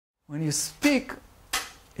When you speak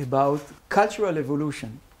about cultural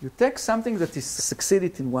evolution, you take something that is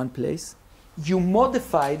succeeded in one place, you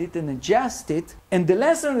modified it and adjust it, and the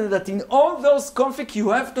lesson is that in all those conflicts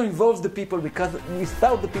you have to involve the people, because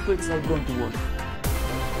without the people it's not going to work.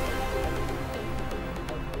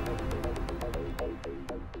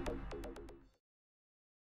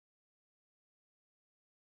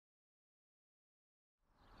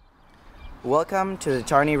 Welcome to the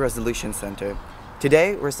Charney Resolution Center.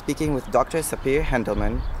 Today we're speaking with Dr. Sapir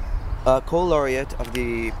Handelman, a co-laureate of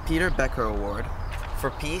the Peter Becker Award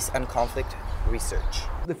for Peace and Conflict Research.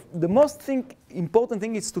 The most important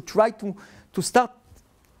thing is to try to start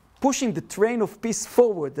pushing the train of peace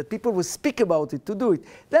forward, that people will speak about it, to do it.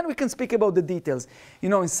 Then we can speak about the details. You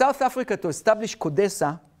know, in South Africa, to establish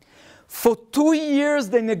CODESA, for 2 years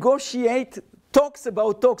they negotiate talks,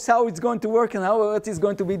 how it's going to work and how it is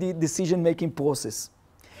going to be the decision-making process.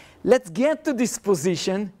 Let's get to this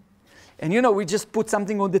position, and you know, we just put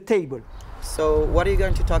something on the table. So what are you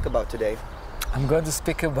going to talk about today? I'm going to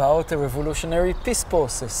speak about a revolutionary peace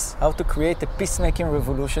process, how to create a peacemaking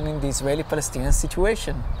revolution in the Israeli-Palestinian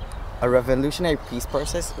situation. A revolutionary peace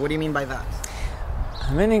process? What do you mean by that?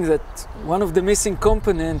 Meaning that one of the missing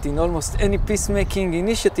components in almost any peacemaking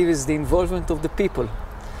initiative is the involvement of the people.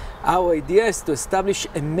 Our idea is to establish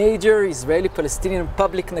a major Israeli-Palestinian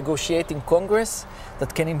public negotiating congress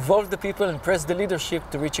that can involve the people and press the leadership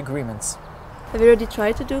to reach agreements. Have you already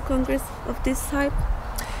tried to do a congress of this type?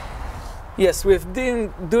 Yes, we've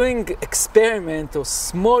been doing experiment or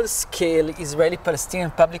small-scale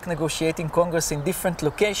Israeli-Palestinian public negotiating congress in different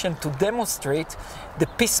locations to demonstrate the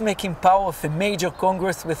peacemaking power of a major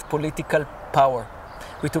congress with political power.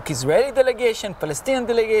 We took Israeli delegation, Palestinian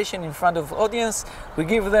delegation in front of audience. We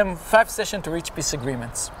give them 5 sessions to reach peace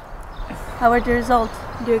agreements. How were the results?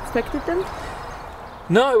 Do you expected them?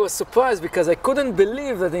 No, I was surprised because I couldn't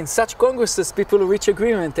believe that in such congresses people reach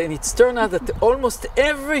agreement, and it's turned out that almost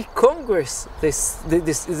every congress they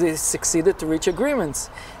succeeded to reach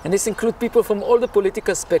agreements, and this includes people from all the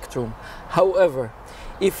political spectrum. However,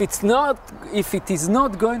 if it is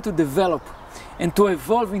not going to develop and to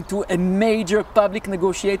evolve into a major public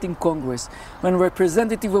negotiating congress, when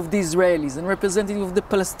representative of the Israelis and representative of the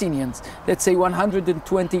Palestinians, let's say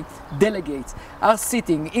 120 delegates, are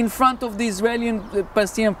sitting in front of the Israeli and the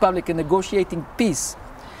Palestinian public and negotiating peace,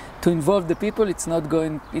 to involve the people, it's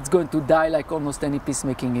going to die like almost any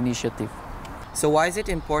peacemaking initiative. So why is it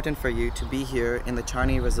important for you to be here in the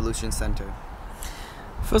Charney Resolution Center?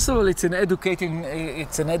 First of all, it's an educating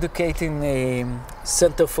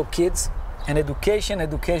center for kids. And education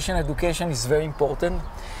is very important.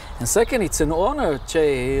 And second, it's an honor.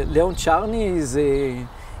 Leon Charney is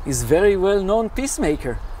very well-known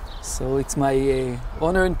peacemaker. So it's my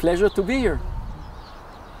honor and pleasure to be here.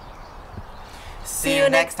 See you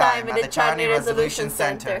next time at the Charney Resolution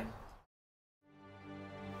Center.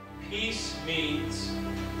 Peace means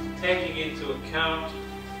taking into account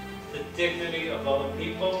the dignity of other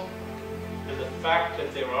people and the fact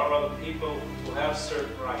that there are other people who have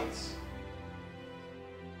certain rights.